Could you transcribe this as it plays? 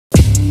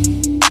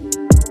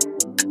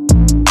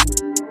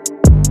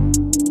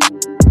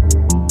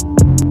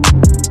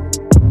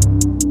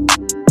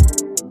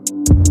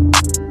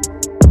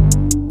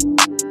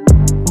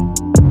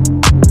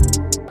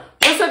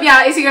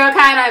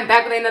am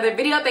back with another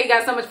video. Thank you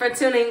guys so much for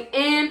tuning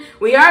in.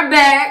 We are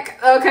back,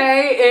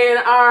 okay, in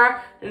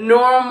our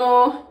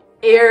normal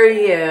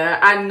area.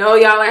 I know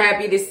y'all are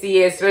happy to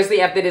see it, especially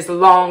after this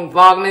long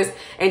vlogmas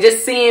and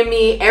just seeing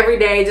me every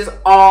day just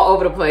all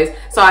over the place.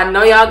 So I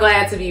know y'all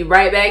glad to be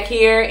right back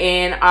here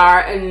in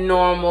our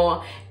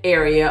normal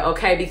area,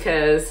 okay,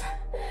 because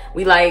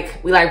we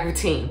like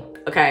routine,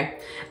 okay.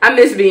 I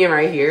miss being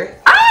right here.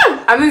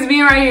 I miss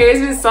being right here. It's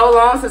been so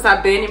long since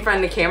I've been in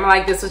front of the camera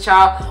like this with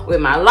y'all, with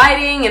my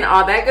lighting and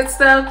all that good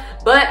stuff.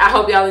 But I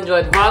hope y'all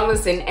enjoyed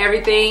vlogmas and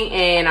everything,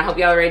 and I hope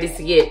y'all are ready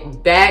to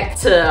get back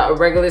to a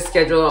regular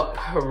schedule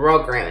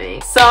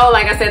programming. So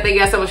like I said, thank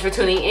you guys so much for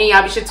tuning in.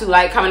 Y'all be sure to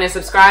like, comment, and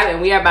subscribe,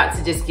 and we are about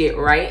to just get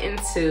right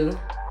into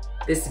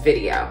this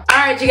video. All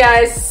right, you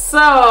guys, so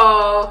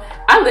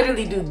I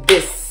literally do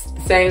this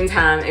the same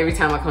time every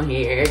time I come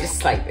here,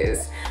 just like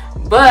this.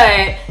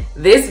 But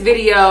this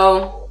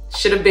video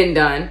should have been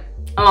done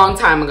a long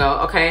time ago,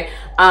 okay?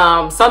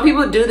 Some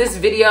people do this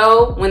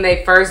video when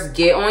they first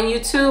get on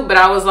YouTube, but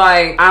I was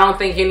like, I don't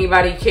think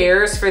anybody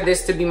cares for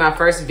this to be my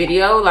first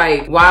video.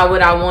 Like, why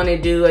would I want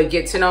to do a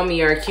get to know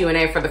me or a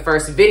Q&A for the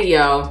first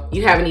video?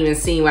 You haven't even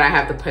seen what I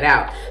have to put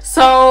out.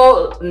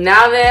 So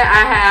now that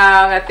I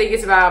have, I think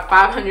it's about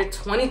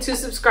 522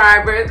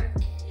 subscribers.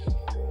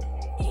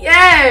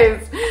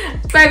 Yes,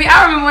 baby,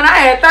 I remember when I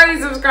had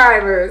 30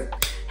 subscribers.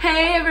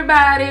 Hey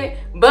everybody.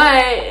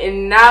 But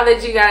now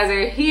that you guys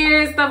are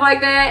here and stuff like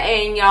that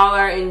and y'all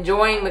are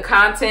enjoying the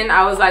content,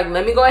 I was like,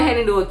 let me go ahead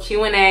and do a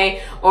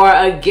Q&A or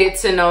a get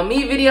to know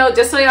me video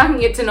just so y'all can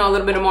get to know a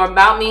little bit more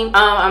about me.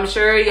 I'm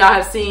sure y'all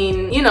have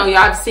seen, y'all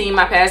have seen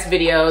my past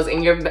videos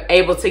and you're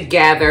able to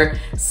gather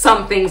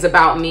some things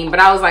about me, but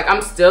I was like,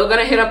 I'm still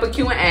gonna hit up a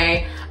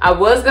Q&A. I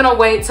was gonna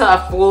wait till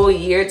a full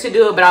year to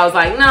do it, but I was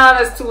like, nah,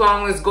 that's too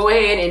long. Let's go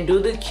ahead and do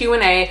the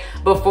Q&A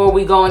before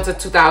we go into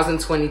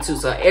 2022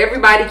 so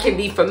everybody can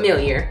be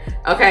familiar,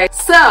 okay?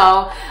 So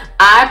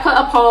I put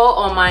a poll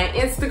on my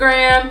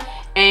Instagram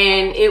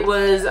and it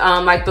was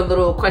like the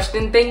little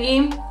question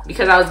thingy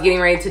because I was getting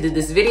ready to do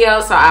this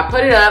video. So I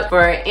put it up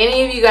for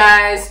any of you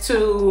guys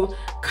to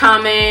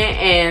comment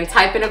and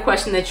type in a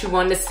question that you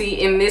want to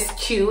see in this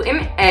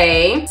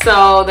Q&A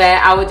so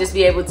that I would just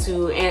be able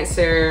to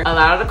answer a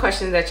lot of the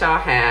questions that y'all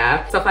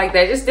have, stuff like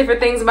that, just different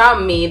things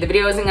about me. The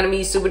video isn't going to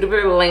be super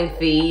duper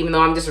lengthy, even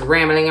though I'm just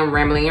rambling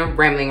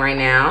right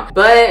now,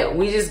 but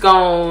we just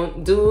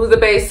gonna do the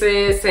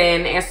basics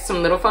and answer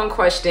some little fun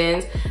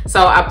questions.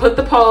 So I put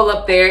the poll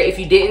up there. If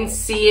you didn't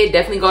see it,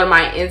 definitely go to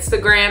my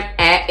Instagram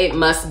at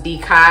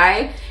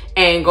Itmustbeky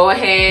and go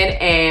ahead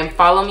and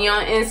follow me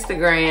on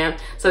Instagram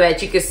so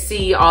that you can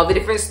see all the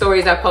different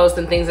stories I post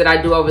and things that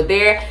I do over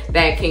there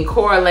that can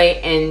correlate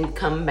and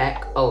come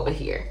back over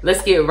here.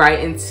 Let's get right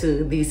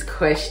into these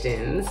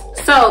questions.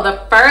 So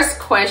the first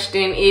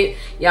question is,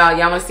 y'all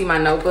wanna see my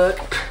notebook?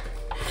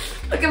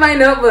 Look at my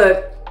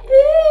notebook.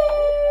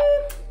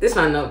 This is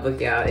my notebook,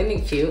 y'all. Isn't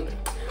it cute?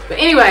 But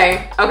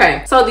anyway,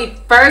 okay, so the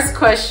first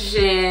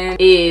question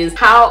is,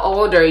 how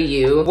old are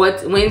you?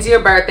 When's your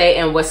birthday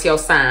and what's your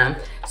sign?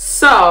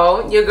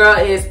 So your girl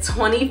is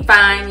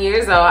 25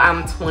 years old.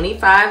 I'm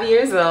 25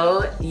 years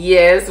old.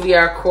 Yes, we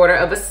are a quarter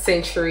of a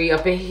century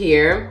up in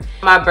here.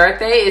 My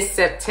birthday is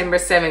September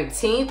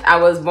 17th. I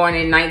was born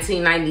in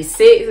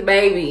 1996,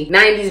 baby.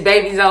 90s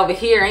babies over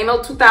here. Ain't no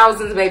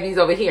 2000s babies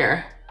over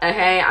here.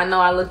 Okay, I know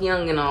I look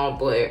young and all,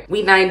 but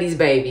we 90s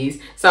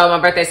babies. So my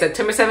birthday is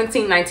September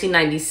 17th,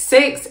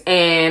 1996.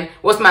 And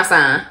what's my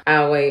sign?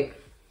 Oh, wait.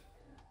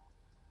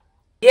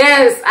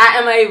 Yes, I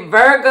am a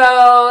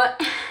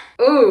Virgo.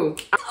 Ooh,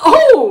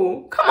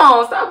 come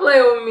on, stop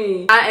playing with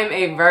me. I am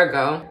a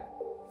Virgo.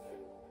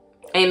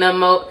 Ain't nothing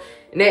more,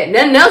 it ain't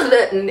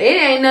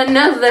nothing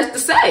else left to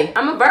say.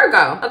 I'm a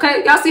Virgo,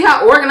 okay? Y'all see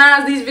how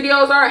organized these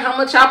videos are, how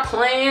much y'all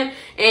plan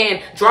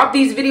and drop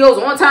these videos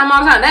on time,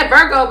 all the time. That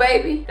Virgo,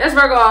 baby. That's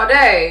Virgo all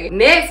day.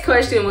 Next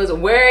question was,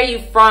 where are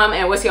you from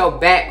and what's your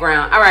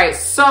background? All right,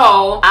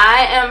 so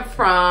I am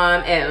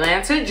from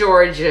Atlanta,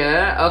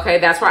 Georgia. Okay,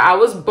 that's where I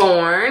was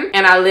born.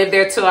 And I lived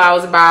there till I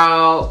was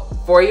about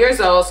 4 years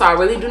old, so I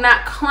really do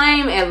not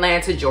claim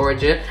Atlanta,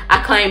 Georgia.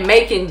 I claim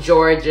Macon,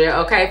 Georgia,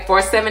 okay?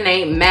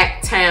 478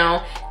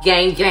 Mactown,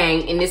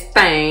 gang in this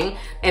thing.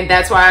 And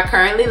that's where I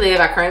currently live.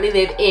 I currently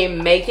live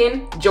in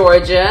Macon,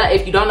 Georgia.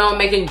 If you don't know what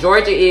Macon,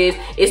 Georgia is,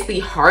 it's the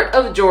heart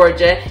of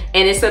Georgia.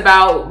 And it's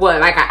about,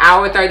 what, like an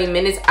hour, 30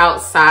 minutes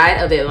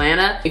outside of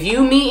Atlanta. If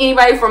you meet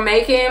anybody from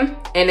Macon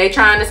and they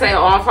trying to say,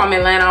 oh, I'm from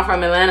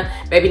Atlanta,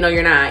 baby, no,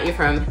 you're not. You're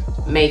from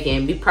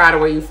Macon. Be proud of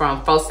where you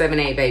from.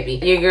 478, baby.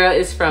 Your girl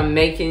is from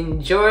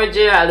Macon,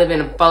 Georgia. I live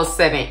in a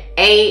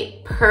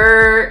 478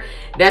 per.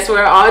 That's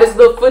where all this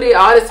little footage,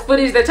 all this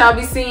footage that y'all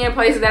be seeing,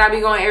 places that I be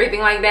going,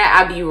 everything like that,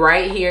 I be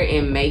right here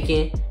in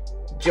Macon,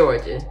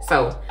 Georgia.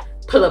 So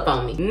pull up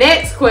on me.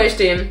 Next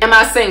question, am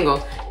I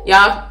single?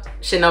 Y'all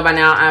should know by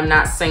now I'm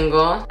not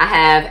single. I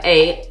have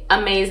a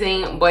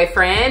amazing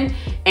boyfriend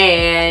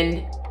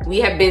and We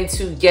have been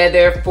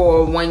together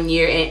for 1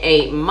 year and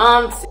 8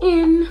 months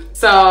in.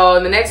 So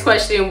the next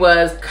question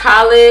was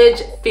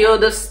college,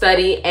 field of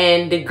study,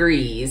 and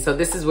degrees. So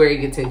this is where it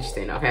gets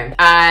interesting, okay?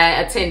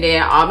 I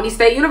attended Albany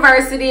State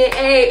University.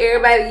 Hey,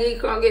 everybody, you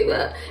can get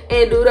up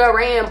and do the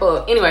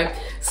ramble. Anyway,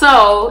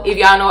 so if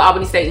y'all know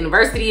Albany State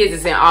University is,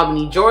 it's in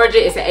Albany,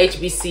 Georgia. It's an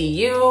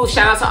HBCU.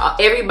 Shout out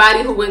to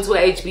everybody who went to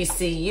a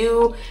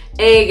HBCU.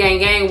 Hey, gang,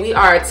 gang, we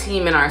are a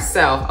team in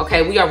ourselves,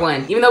 okay? We are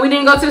one. Even though we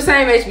didn't go to the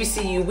same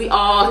HBCU, we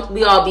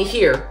all be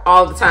here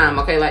all the time,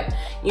 okay? Like,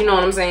 you know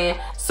what I'm saying?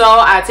 So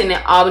I attended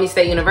Albany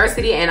State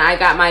University and I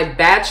got my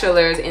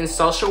bachelor's in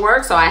social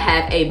work. So I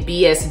have a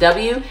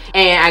BSW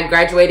and I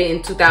graduated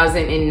in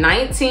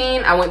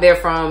 2019. I went there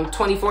from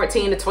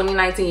 2014 to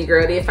 2019. Your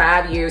girl did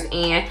 5 years.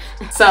 And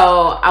so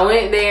I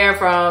went there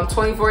from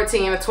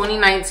 2014 to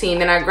 2019.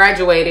 Then I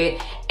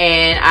graduated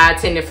and I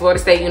attended Florida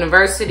State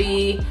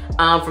University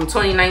from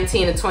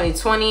 2019 to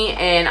 2020,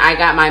 and I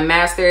got my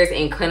master's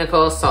in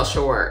clinical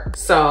social work.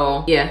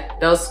 So yeah,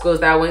 those schools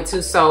that I went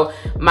to. So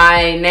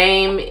my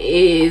name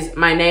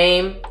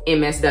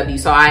MSW,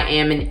 so I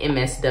am an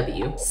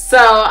MSW. So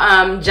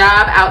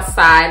job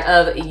outside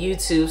of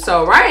YouTube.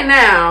 So right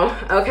now,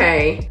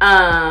 okay,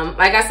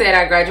 like I said,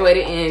 I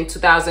graduated in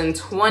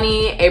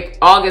 2020,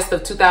 August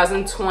of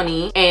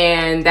 2020,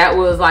 and that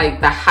was like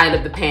the height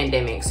of the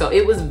pandemic. So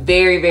it was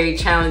very, very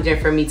challenging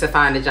for me to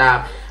find a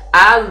job.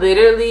 I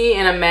literally,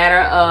 in a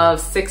matter of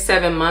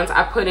 6-7 months,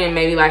 I put in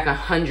maybe like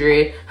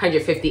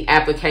 150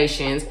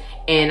 applications,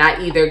 and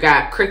I either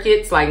got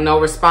crickets, like no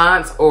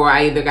response, or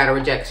I either got a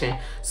rejection.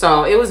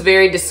 So it was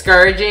very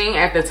discouraging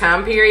at the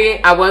time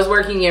period. I was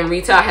working in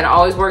retail. I had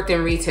always worked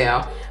in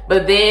retail.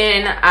 But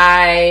then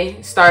I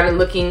started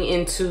looking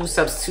into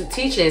substitute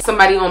teaching.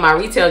 Somebody on my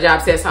retail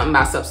job said something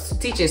about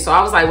substitute teaching. So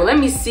I was like, well, let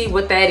me see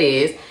what that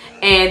is.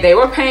 And they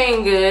were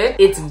paying good.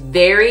 It's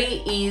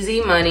very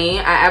easy money.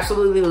 I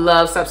absolutely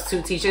love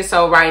substitute teaching.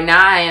 So right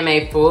now I am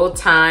a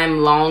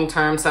full-time,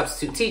 long-term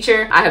substitute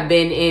teacher. I have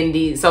been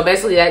in so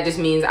basically that just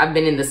means I've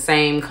been in the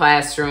same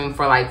classroom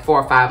for like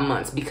 4 or 5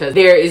 months because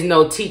there is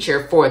no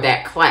teacher for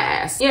that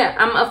class. Yeah,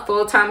 I'm a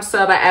full-time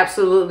sub. I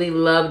absolutely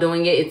love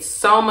doing it. It's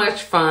so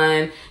much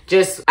fun.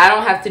 I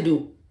don't have to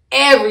do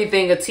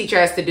everything a teacher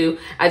has to do.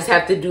 I just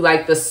have to do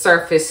like the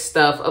surface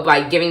stuff of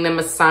like giving them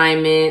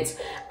assignments.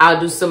 I'll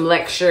do some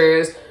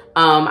lectures.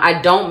 I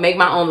don't make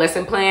my own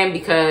lesson plan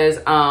because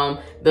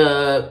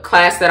the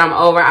class that I'm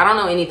over, I don't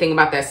know anything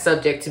about that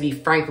subject, to be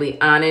frankly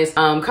honest.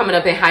 Coming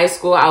up in high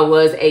school, I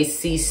was a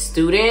C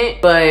student,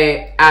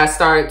 but I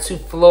started to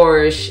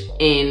flourish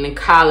in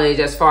college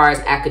as far as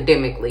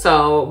academically.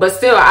 So, but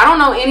still, I don't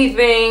know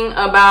anything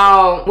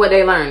about what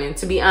they're learning,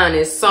 to be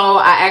honest. So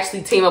I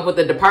actually team up with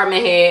the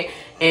department head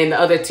and the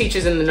other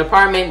teachers in the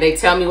department. They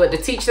tell me what to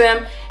teach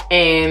them,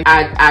 and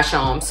I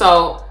show them.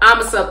 So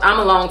I'm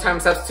a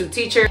long-term substitute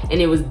teacher, and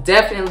it was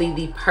definitely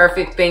the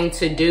perfect thing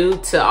to do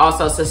to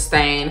also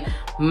sustain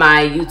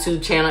my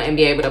YouTube channel and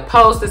be able to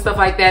post and stuff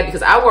like that,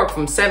 because I work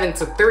from 7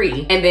 to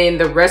 3, and then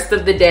the rest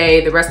of the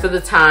day, the rest of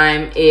the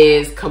time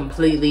is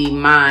completely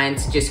mine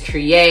to just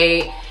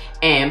create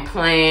and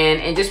plan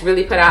and just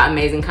really put out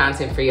amazing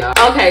content for y'all.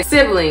 Okay,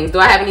 siblings. Do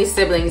I have any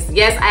siblings?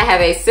 Yes, I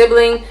have a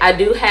sibling. I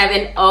do have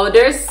an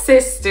older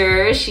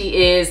sister. She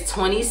is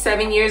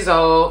 27 years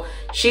old.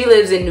 She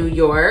lives in New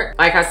York.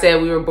 Like I said,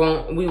 we were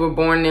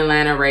born in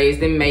Atlanta,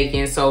 raised in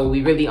Macon, so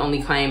we really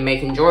only claim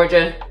Macon,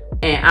 Georgia.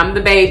 And I'm the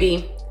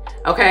baby,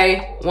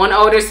 okay? One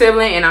older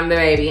sibling and I'm the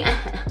baby.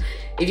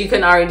 If you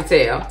couldn't already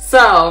tell.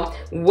 So,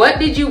 what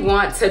did you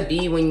want to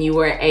be when you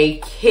were a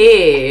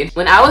kid?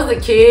 When I was a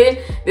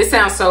kid, this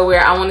sounds so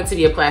weird, I wanted to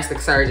be a plastic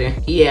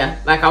surgeon. Yeah,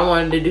 like I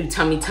wanted to do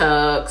tummy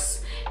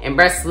tucks and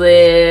breast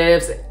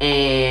lifts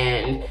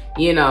and,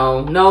 you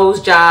know,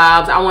 nose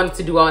jobs. I wanted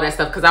to do all that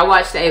stuff because I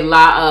watched a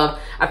lot of,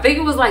 I think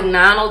it was like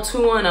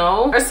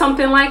 90210 or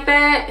something like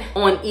that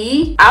on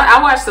E.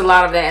 I watched a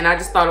lot of that and I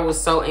just thought it was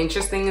so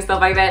interesting and stuff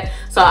like that.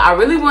 So I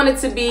really wanted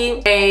to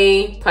be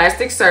a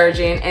plastic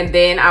surgeon, and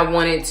then I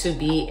wanted to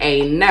be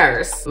a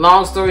nurse.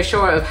 Long story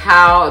short of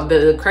how,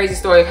 the crazy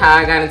story of how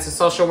I got into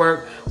social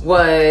work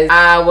was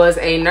I was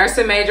a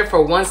nursing major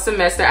for 1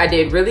 semester. I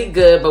did really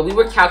good, but we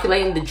were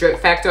calculating the drip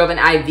factor of an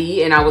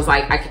IV and I was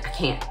like, I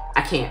can't.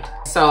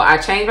 So I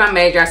changed my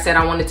major. I said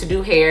I wanted to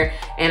do hair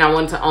and I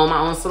wanted to own my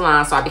own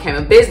salon. So I became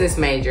a business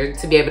major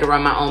to be able to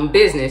run my own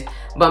business.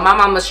 But my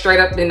mama straight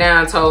up and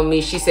down told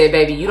me, she said,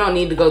 baby, you don't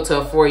need to go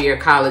to a 4-year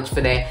college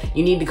for that.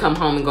 You need to come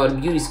home and go to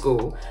beauty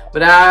school.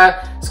 But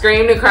I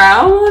screamed and cried,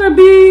 I want to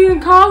be in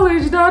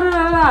college, da da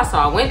da da. So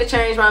I went to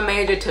change my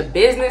major to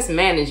business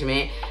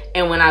management.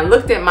 And when I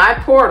looked at my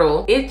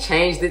portal, it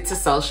changed it to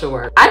social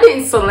work. I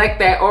didn't select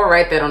that or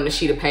write that on the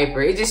sheet of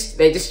paper. They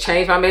just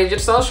changed my major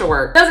to social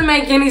work. Doesn't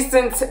make any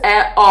sense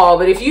at all.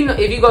 But if you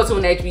go to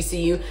an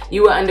HBCU,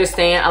 you will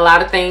understand a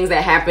lot of things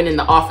that happen in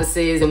the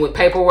offices and with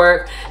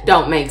paperwork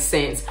don't make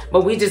sense.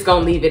 But we just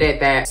gonna leave it at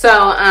that. So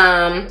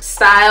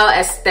style,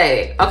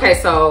 aesthetic. Okay,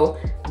 so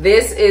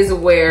this is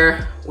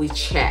where we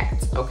chat,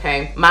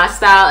 okay? My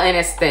style and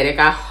aesthetic.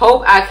 I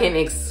hope I can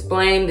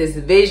explain this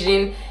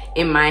vision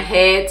in my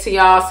head to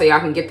y'all so y'all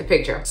can get the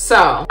picture.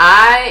 So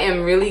I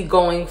am really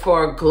going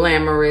for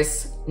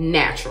glamorous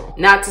natural.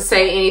 Not to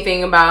say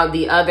anything about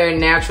the other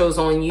naturals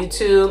on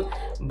YouTube,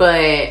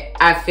 but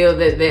I feel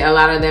that a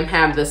lot of them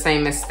have the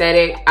same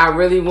aesthetic. I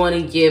really want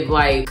to give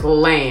like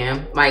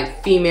glam,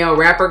 like female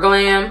rapper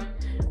glam,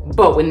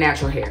 but with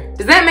natural hair.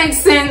 Does that make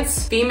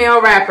sense?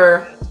 Female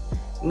rapper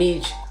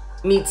meets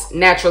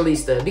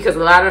naturalista, because a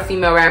lot of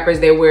female rappers,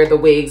 they wear the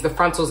wigs, the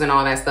frontals and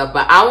all that stuff,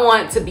 but I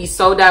want to be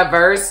so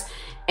diverse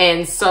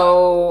and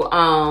so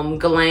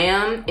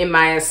glam in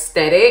my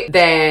aesthetic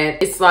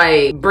that it's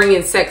like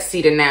bringing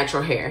sexy to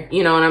natural hair.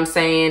 You know what I'm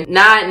saying?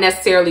 Not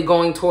necessarily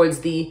going towards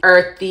the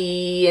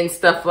earthy and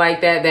stuff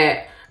like that,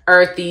 that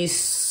earthy,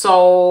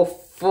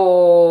 soulful,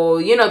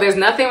 you know, there's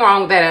nothing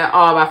wrong with that at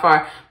all by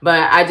far,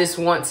 but I just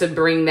want to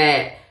bring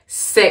that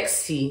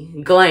sexy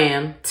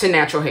glam to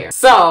natural hair.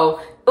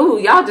 So, ooh,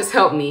 y'all just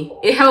helped me.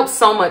 It helps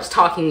so much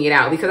talking it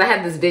out, because I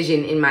had this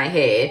vision in my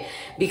head,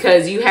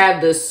 because you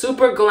have the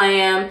super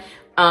glam,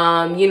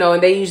 you know,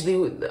 and they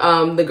usually,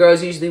 the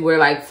girls usually wear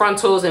like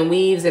frontals and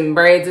weaves and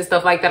braids and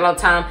stuff like that all the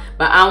time.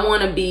 But I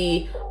want to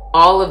be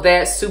all of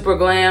that super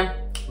glam,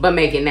 but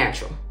make it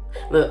natural.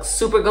 Look,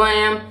 super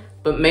glam,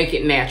 but make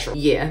it natural.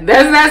 Yeah,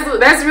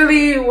 that's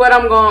really what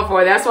I'm going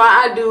for. That's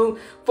why I do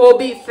full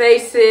beat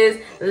faces,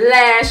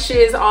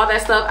 lashes, all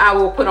that stuff. I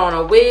will put on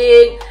a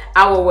wig.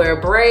 I will wear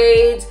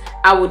braids.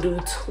 I will do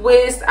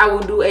twists. I will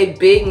do a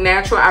big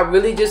natural. I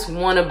really just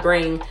want to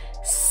bring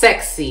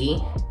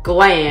sexy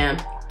glam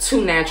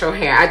to natural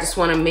hair. I just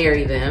want to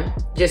marry them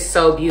just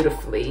so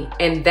beautifully,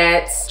 and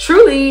that's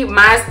truly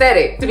my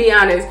aesthetic, to be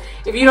honest.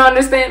 If you don't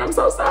understand, I'm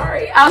so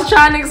sorry. I was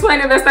trying to explain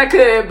it best I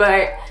could,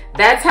 but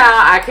that's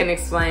how I can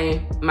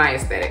explain my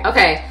aesthetic.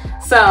 Okay,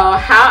 so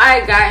how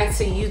I got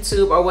into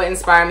YouTube, or what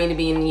inspired me to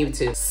be in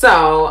YouTube.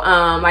 So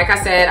like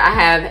I said, I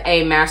have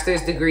a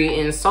master's degree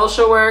in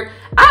social work.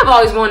 I've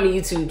always wanted a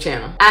YouTube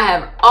channel. I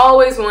have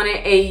always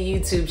wanted a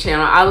YouTube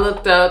channel. I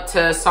looked up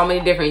to so many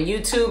different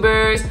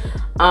YouTubers.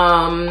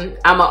 I'm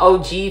an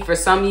OG for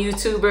some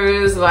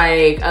YouTubers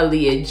like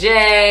Aaliyah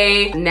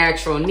J,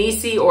 Natural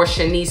Nisi, or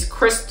Shanice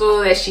Crystal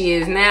that she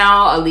is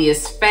now,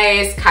 Aaliyah's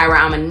Face, Kyra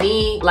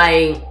Amanique.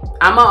 Like,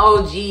 I'm an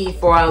OG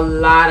for a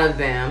lot of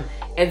them.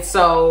 And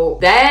so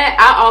that,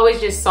 I always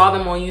just saw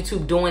them on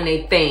YouTube doing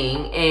their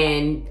thing.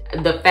 And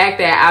the fact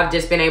that I've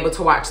just been able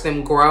to watch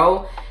them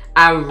grow,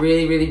 I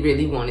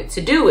really wanted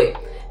to do it.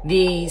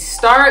 The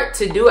start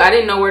to do, I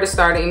didn't know where to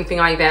start or anything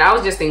like that. I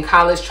was just in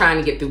college trying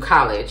to get through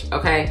college,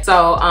 okay?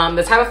 So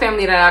the type of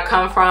family that I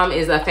come from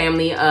is a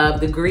family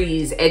of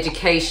degrees,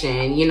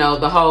 education, you know,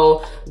 the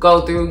whole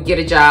go through, get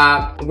a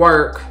job,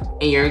 work,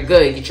 and you're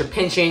good. Get your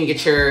pension,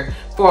 get your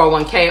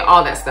 401k,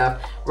 all that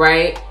stuff,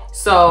 right?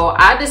 So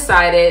I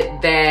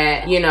decided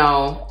that, you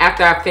know,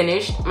 after I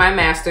finished my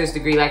master's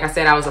degree, like I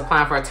said, I was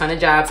applying for a ton of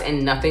jobs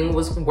and nothing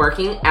was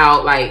working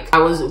out. Like, I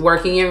was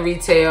working in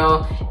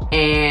retail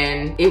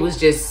and it was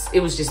just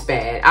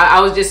bad.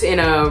 I was just in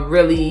a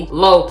really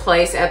low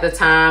place at the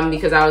time,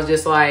 because I was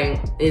just like,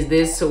 is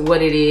this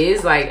what it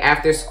is, like,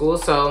 after school?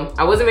 So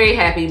I wasn't very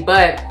happy.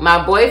 But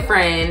my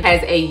boyfriend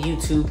has a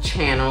YouTube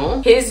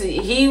channel.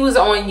 He was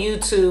on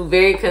YouTube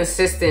very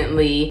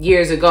consistently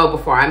years ago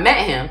before I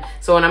met him.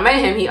 So when I met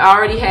him, he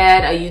already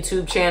had a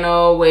YouTube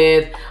channel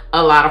with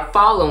a lot of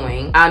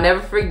following. I'll never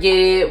forget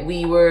it.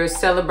 We were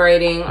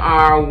celebrating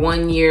our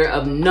 1 year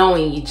of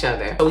knowing each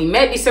other. So we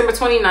met December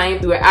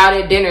 29th. We were out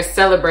at dinner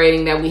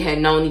celebrating that we had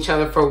known each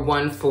other for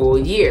 1 full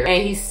year.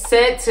 And he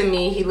said to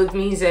me, he looked at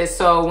me, he said,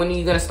 so when are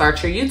you gonna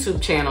start your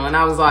YouTube channel? And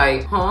I was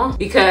like, huh?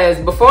 Because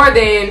before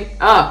then,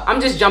 I'm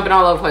just jumping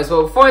all over the place.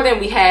 But before then,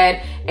 we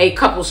had a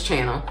couples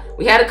channel.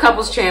 We had a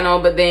couples channel,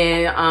 but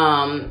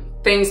then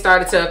things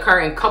started to occur,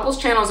 and couples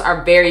channels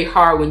are very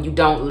hard when you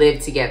don't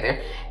live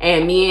together.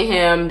 And me and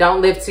him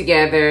don't live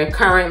together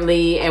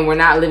currently, and we're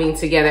not living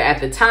together at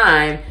the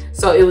time.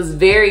 So it was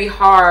very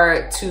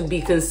hard to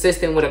be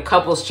consistent with a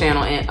couples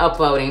channel and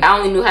uploading. I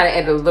only knew how to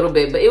edit a little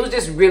bit, but it was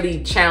just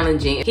really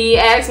challenging. He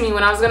asked me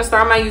when I was gonna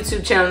start my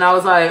YouTube channel, and I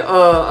was like,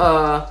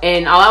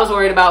 and all I was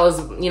worried about was,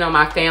 you know,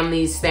 my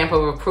family's stamp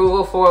of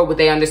approval for it. Would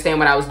they understand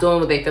what I was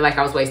doing? Would they feel like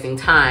I was wasting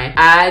time?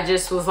 I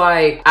just was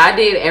like, I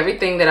did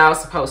everything that I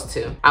was supposed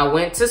to. I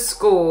went to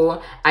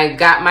school, I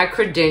got my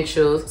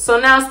credentials. So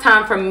now it's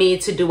time for me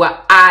to do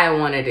what I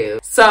wanna do.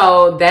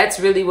 So that's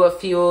really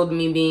what fueled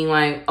me being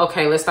like,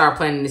 okay, let's start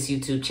planning this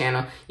YouTube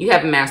channel. You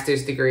have a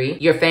master's degree.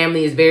 Your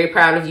family is very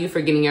proud of you for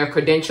getting your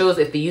credentials.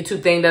 If the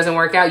YouTube thing doesn't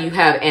work out, you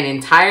have an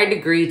entire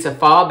degree to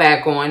fall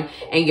back on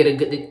and get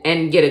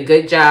a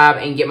good job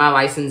and get my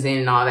license in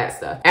and all that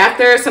stuff.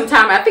 After some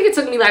time, I think it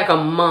took me like a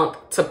month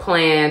to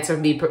plan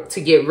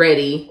to get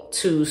ready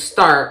to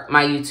start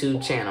my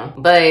YouTube channel.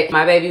 But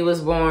my baby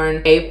was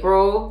born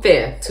April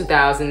 5th,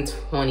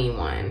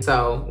 2021.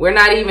 So we're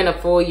not even a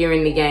full year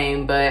in the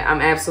game, but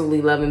I'm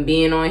absolutely loving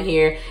being on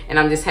here, and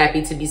I'm just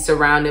happy to be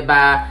surrounded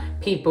by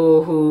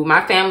people who,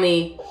 my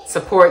family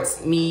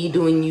supports me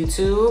doing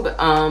YouTube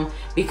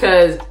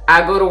because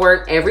I go to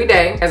work every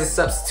day as a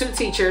substitute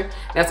teacher.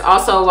 That's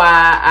also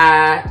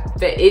why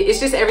it's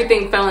just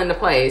everything fell into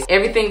place.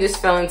 Everything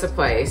just fell into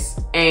place.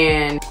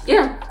 And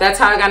yeah, that's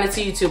how I got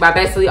into YouTube. I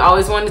basically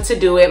always wanted to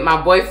do it.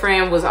 My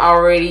boyfriend was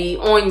already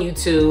on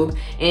YouTube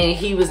and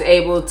he was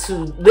able to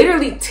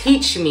literally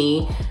teach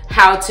me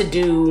how to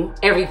do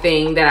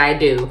everything that I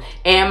do.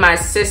 And my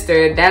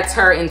sister, that's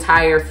her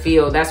entire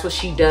field. That's what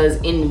she does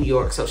in New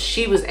York. So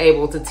she was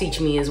able to teach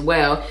me as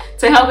well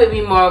to help it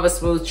be more of a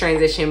smooth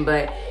transition.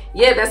 But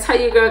yeah, that's how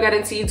your girl got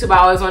into YouTube. I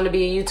always wanted to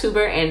be a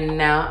YouTuber and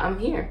now I'm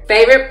here.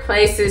 Favorite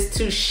places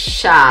to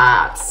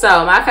shop.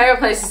 So my favorite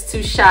places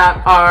to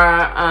shop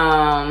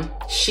are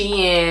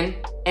Shein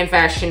and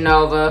Fashion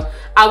Nova.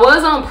 I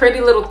was on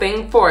Pretty Little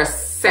Thing for a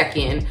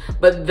second,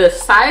 but the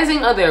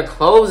sizing of their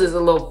clothes is a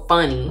little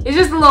funny. It's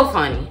just a little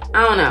funny.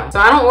 I don't know. So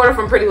I don't order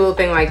from Pretty Little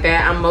Thing like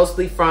that. I'm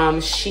mostly from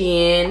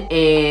Shein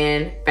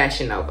and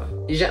Fashion Nova.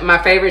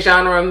 My favorite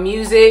genre of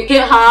music,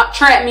 hip hop,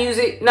 trap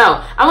music.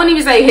 No, I wouldn't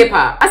even say hip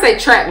hop. I say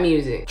trap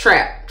music.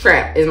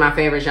 Trap is my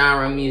favorite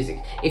genre of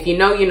music. If you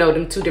know, you know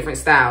them two different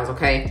styles,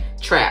 okay?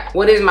 Trap.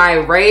 What is my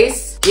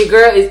race? Your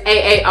girl is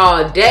AA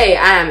all day.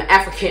 I am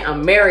African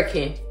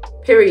American,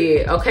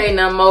 period. Okay,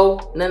 none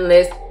more, none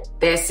less.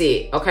 That's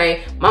it,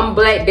 okay? Mama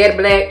black, daddy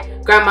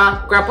black,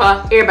 grandma,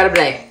 grandpa, everybody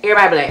black.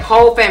 Everybody black.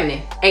 Whole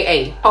family,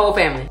 AA, whole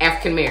family,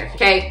 African American,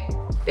 okay?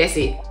 That's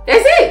it.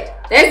 That's it.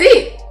 That's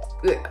it.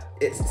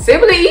 It's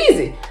simply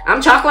easy.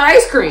 I'm chocolate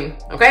ice cream,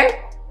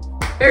 okay?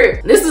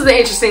 This is an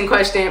interesting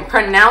question.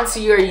 Pronounce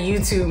your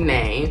YouTube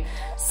name.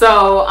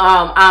 So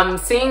I'm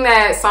seeing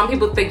that some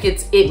people think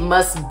it's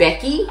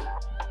Itmustbeky.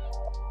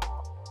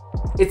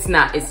 It's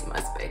not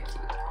Itmustbeky.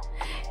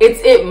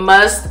 It's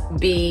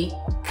Itmustbeky.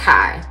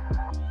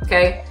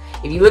 Okay?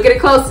 If you look at it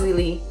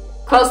closely,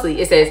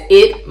 it says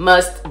It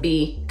Must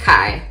Be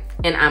Kai.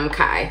 And I'm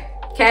Kai.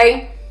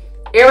 Okay?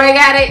 Everybody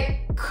got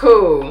it?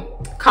 Cool.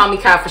 Call me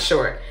Kai for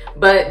short.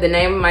 But the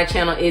name of my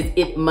channel is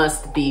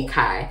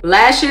Itmustbeky.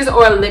 Lashes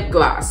or lip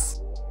gloss?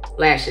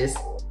 Lashes.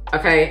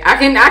 Okay, I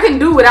can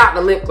do without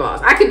the lip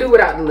gloss. I can do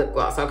without the lip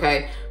gloss,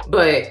 okay?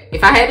 But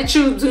if I had to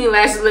choose between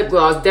lashes and lip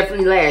gloss,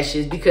 definitely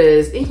lashes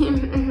because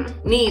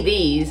need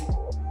these.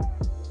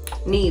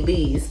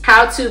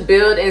 How to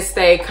build and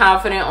stay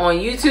confident on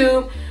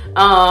YouTube.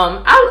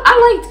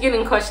 I liked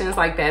getting questions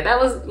like that. That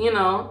was, you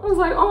know, I was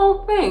like,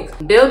 oh, thanks.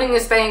 Building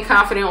and staying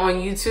confident on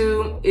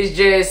YouTube is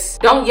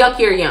just, don't yuck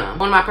your yum.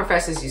 One of my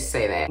professors used to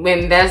say that.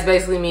 When that's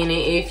basically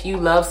meaning if you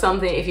love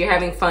something, if you're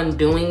having fun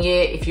doing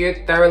it, if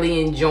you're thoroughly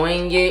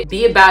enjoying it,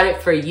 be about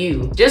it for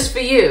you. Just for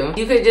you.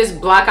 You could just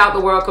block out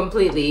the world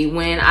completely.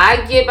 When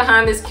I get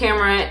behind this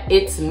camera,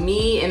 it's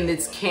me and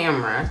this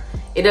camera.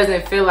 It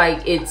doesn't feel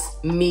like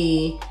it's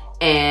me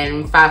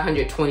and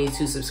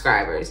 522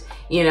 subscribers,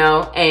 you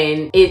know,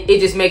 and it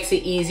just makes it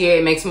easier.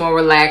 It makes it more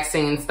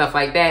relaxing and stuff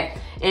like that.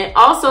 And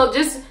also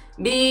just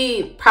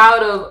be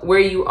proud of where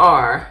you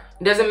are.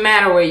 It doesn't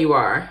matter where you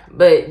are,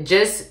 but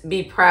just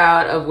be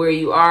proud of where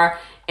you are.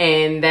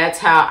 And that's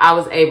how I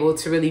was able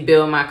to really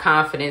build my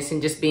confidence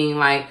and just being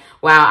like,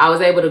 wow, I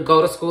was able to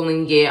go to school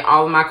and get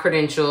all of my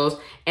credentials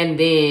and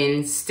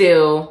then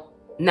still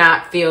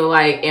not feel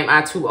like, am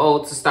I too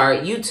old to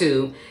start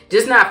YouTube?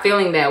 Just not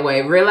feeling that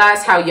way.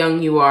 Realize how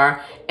young you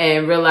are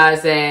and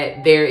realize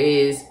that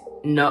there's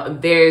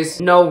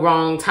no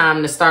wrong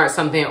time to start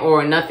something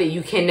or nothing.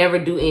 You can never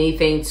do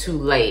anything too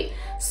late.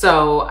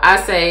 So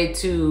I say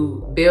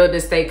to build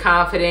and stay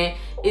confident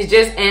is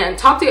just, and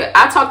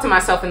I talk to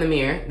myself in the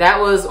mirror.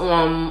 That was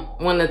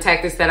one of the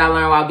tactics that I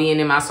learned while being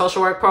in my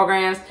social work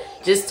programs.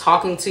 Just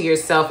talking to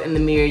yourself in the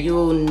mirror. You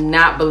will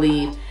not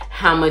believe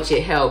how much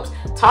it helps.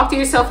 Talk to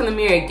yourself in the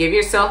mirror. Give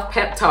yourself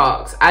pep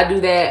talks. I do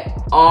that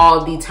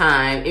all the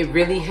time. It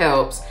really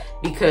helps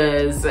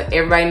because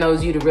everybody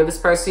knows you the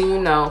realest person you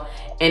know.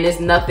 And it's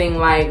nothing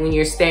like when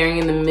you're staring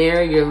in the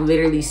mirror, you're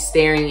literally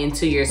staring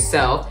into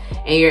yourself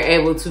and you're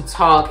able to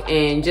talk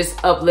and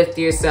just uplift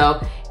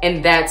yourself.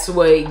 And that's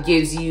what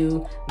gives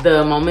you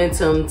the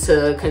momentum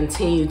to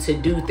continue to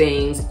do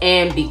things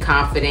and be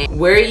confident.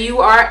 Where you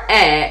are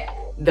at,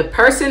 the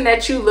person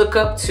that you look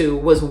up to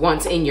was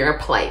once in your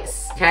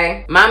place,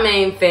 okay? My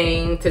main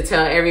thing to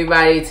tell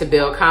everybody to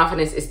build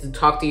confidence is to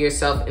talk to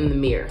yourself in the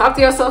mirror. Talk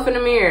to yourself in the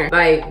mirror,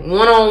 like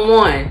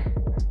one-on-one.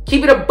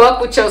 Keep it a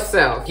buck with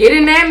yourself. Get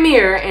in that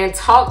mirror and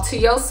talk to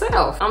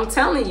yourself. I'm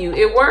telling you,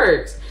 it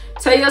works.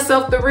 Tell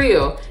yourself the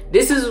real.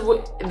 This is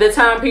the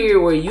time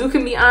period where you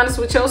can be honest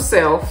with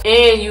yourself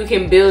and you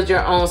can build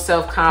your own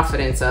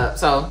self-confidence up.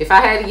 So if I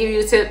had to give you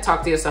a tip,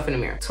 talk to yourself in the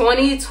mirror.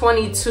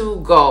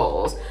 2022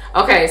 goals.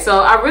 Okay,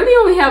 so I really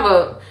only have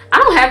I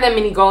don't have that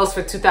many goals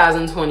for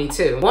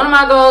 2022. One of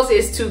my goals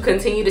is to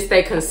continue to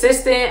stay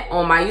consistent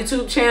on my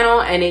YouTube channel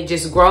and it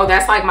just grow.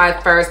 That's like my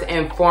first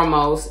and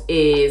foremost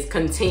is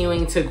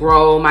continuing to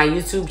grow my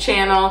YouTube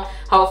channel.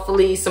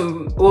 Hopefully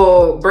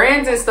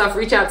brands and stuff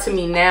reach out to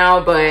me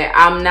now, but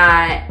I'm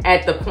not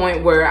at the point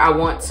point where I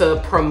want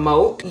to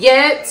promote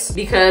yet,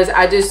 because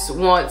I just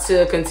want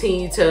to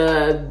continue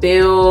to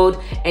build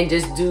and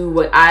just do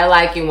what I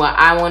like and what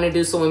I want to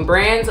do. So when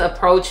brands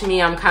approach me,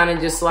 I'm kind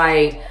of just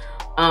like,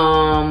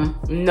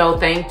 no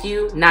thank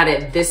you, not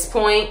at this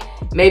point.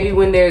 Maybe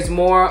when there's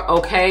more,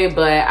 okay,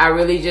 but I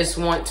really just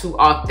want to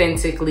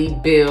authentically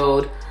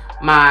build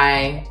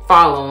my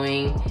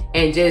following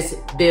and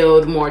just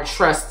build more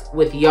trust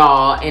with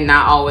y'all, and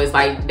not always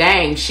like,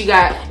 dang,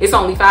 it's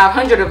only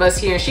 500 of us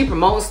here and she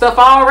promoting stuff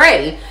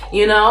already,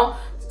 you know?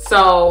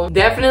 So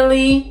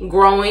definitely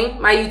growing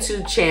my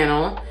YouTube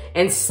channel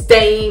and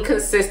staying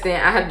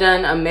consistent. I have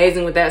done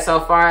amazing with that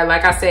so far.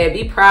 Like I said,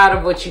 be proud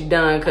of what you've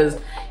done, because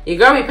your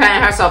girl be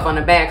patting herself on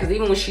the back, because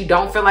even when she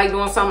don't feel like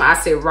doing something, I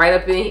sit right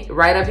up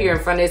here in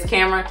front of this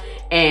camera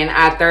and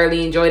I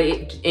thoroughly enjoy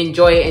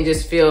it and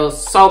just feel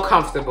so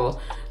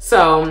comfortable.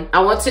 So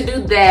I want to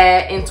do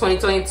that in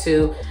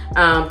 2022.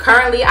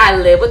 Currently I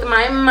live with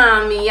my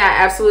mommy. I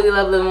absolutely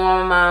love living with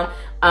my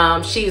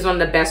mom. She's one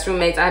of the best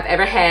roommates I've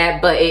ever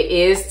had, but it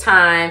is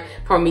time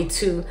for me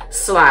to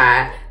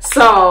slide.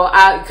 So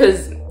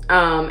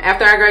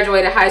after I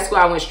graduated high school,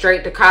 I went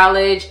straight to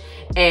college.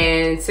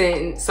 And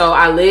so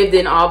I lived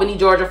in Albany,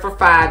 Georgia for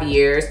 5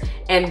 years,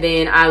 and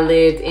then I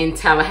lived in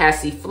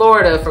Tallahassee,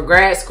 Florida for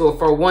grad school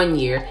for 1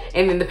 year,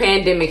 and then the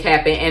pandemic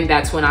happened, and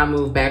that's when I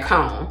moved back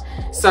home.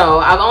 So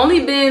I've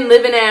only been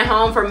living at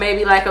home for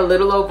maybe like a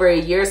little over a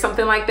year,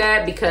 something like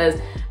that,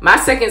 because my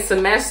second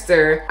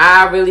semester,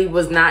 I really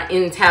was not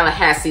in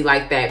Tallahassee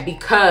like that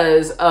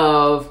because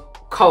of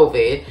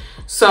COVID.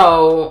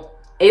 So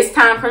it's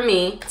time for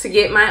me to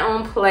get my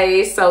own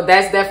place. So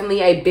that's definitely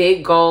a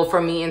big goal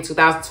for me in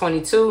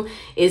 2022,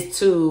 is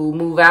to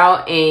move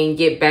out and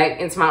get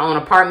back into my own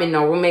apartment.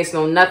 No roommates,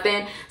 no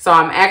nothing. So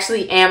I'm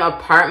actually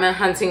apartment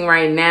hunting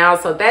right now.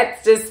 So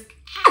that's just,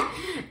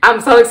 I'm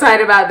so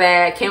excited about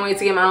that. Can't wait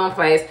to get my own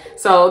place.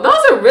 So those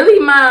are really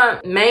my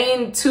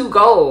main 2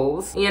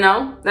 goals, you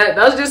know?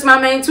 Those are just my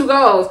main 2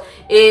 goals,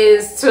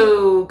 is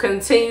to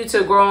continue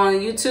to grow on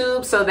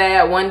YouTube so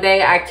that one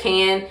day I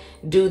can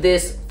do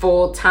this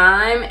full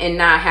time and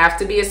not have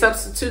to be a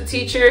substitute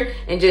teacher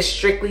and just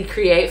strictly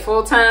create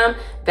full time.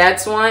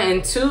 That's 1.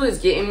 And 2 is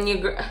get me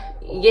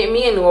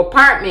a new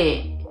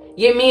apartment.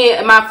 Get me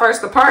my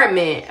first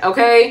apartment,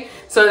 okay?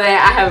 So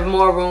that I have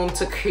more room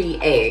to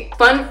create.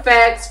 Fun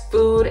facts,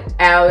 food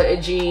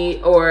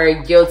allergy, or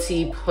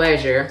guilty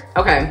pleasure.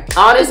 Okay,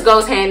 all this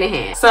goes hand in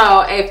hand.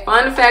 So a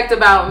fun fact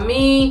about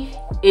me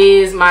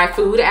is my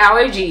food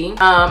allergy.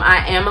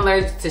 I am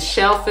allergic to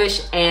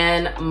shellfish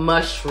and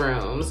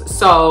mushrooms.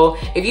 So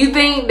if you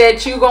think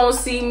that you're gonna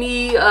see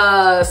me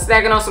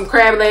snacking on some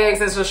crab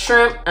legs and some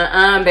shrimp,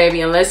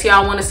 baby, unless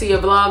y'all want to see a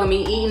vlog of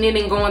me eating it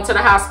and going to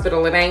the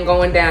hospital, it ain't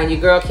going down. Your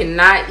girl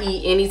cannot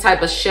eat any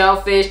type of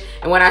shellfish.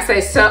 And when I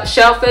say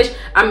shellfish,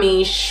 I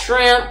mean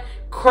shrimp,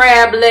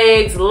 crab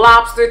legs,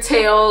 lobster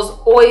tails,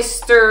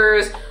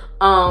 oysters,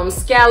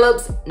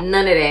 scallops,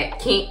 none of that.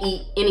 Can't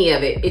eat any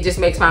of it. It just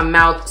makes my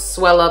mouth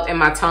swell up and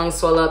my tongue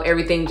swell up.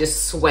 Everything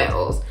just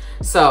swells.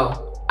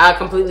 So I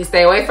completely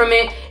stay away from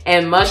it.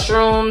 And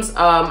mushrooms,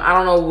 I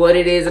don't know what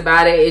it is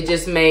about it. It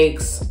just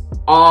makes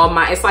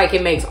it's like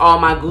it makes all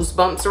my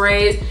goosebumps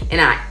raise and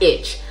I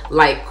itch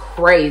like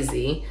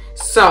crazy.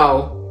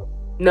 So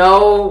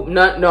no,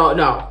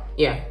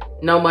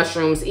 no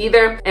mushrooms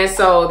either. And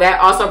so that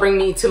also brings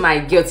me to my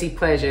guilty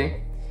pleasure.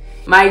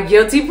 My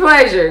guilty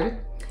pleasure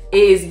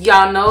is,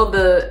 y'all know,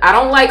 I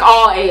don't like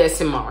all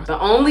ASMR. The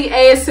only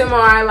ASMR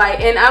I like,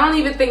 and I don't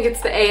even think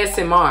it's the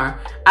ASMR,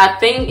 I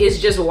think it's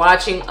just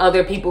watching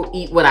other people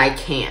eat what I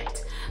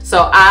can't.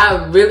 So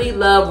I really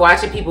love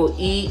watching people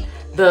eat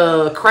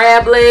the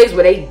crab legs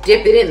where they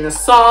dip it in the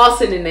sauce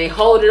and then they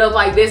hold it up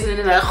like this and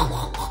then like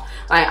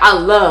I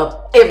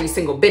love every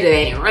single bit of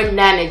that, and run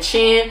down the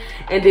chin,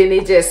 and then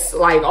it just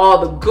like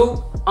all the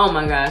goop. Oh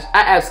my gosh,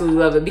 I absolutely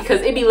love it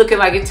because it be looking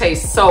like it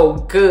tastes so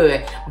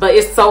good, but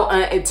it's so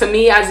to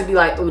me, I just be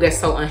like, ooh, that's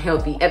so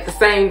unhealthy at the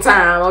same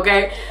time,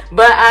 okay?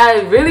 But I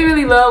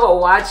really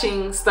love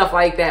watching stuff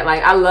like that.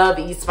 Like, I love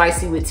Eat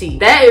Spicy with Tea.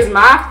 That is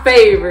my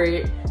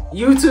favorite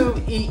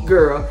YouTube eat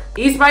girl.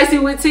 Eat Spicy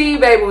with Tea,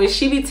 baby. When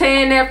she be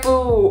tearing that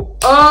food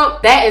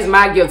up, that is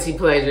my guilty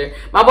pleasure.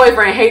 My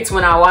boyfriend hates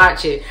when I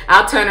watch it.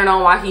 I'll turn it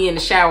on while he in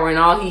the shower and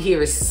all he hear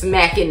is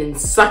smacking and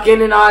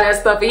sucking and all that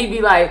stuff. And he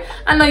be like,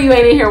 I know you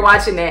ain't in here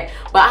watching that,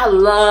 but I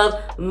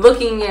love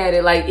looking at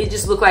it. Like, it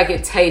just look like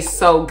it tastes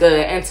so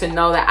good, and to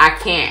know that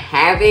I can't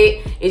have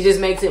it, it just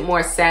makes it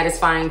more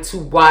satisfying to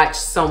watch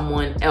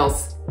someone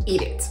else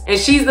eat it. And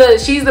she's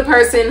the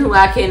person who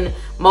I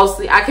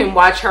can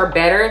watch her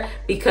better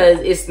because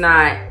it's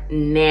not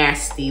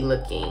nasty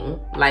looking.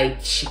 Like,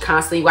 she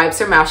constantly wipes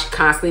her mouth, she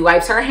constantly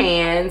wipes her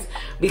hands,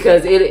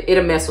 because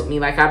it'll mess with me.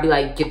 Like, I'll be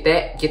like, get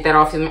that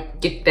off your mouth,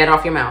 get it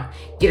off your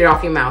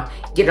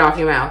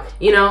mouth,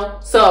 you know?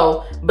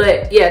 So,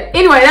 but yeah,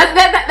 anyway,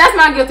 that's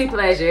my guilty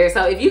pleasure.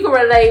 So if you can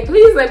relate,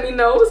 please let me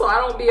know so I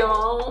don't be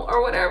alone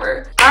or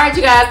whatever. All right,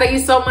 you guys, thank you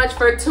so much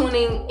for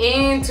tuning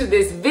in to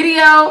this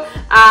video.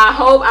 I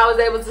hope I was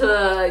able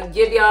to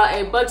give y'all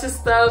a bunch of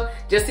stuff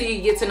just so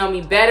you get to know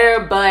me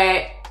better.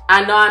 But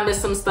I know I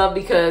missed some stuff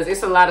because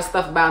it's a lot of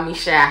stuff about me,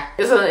 shy.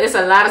 It's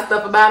a lot of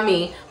stuff about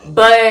me.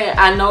 But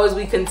I know as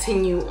we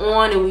continue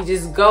on and we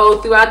just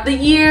go throughout the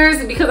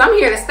years, because I'm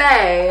here to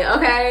stay,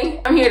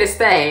 okay? I'm here to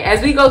stay.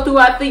 As we go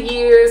throughout the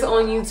years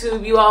on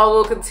YouTube, you all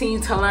will continue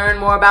to learn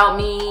more about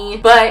me.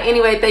 But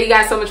anyway, thank you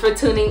guys so much for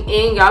tuning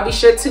in. Y'all be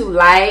sure to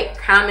like,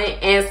 comment,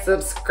 and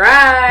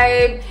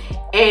subscribe.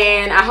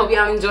 And I hope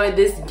y'all enjoyed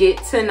this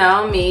get to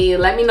know me.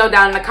 Let me know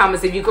down in the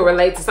comments if you could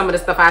relate to some of the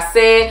stuff I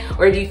said,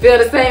 or if you feel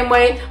the same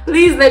way.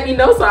 Please let me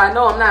know so I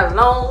know I'm not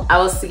alone. I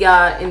will see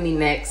y'all in the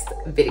next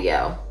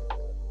video.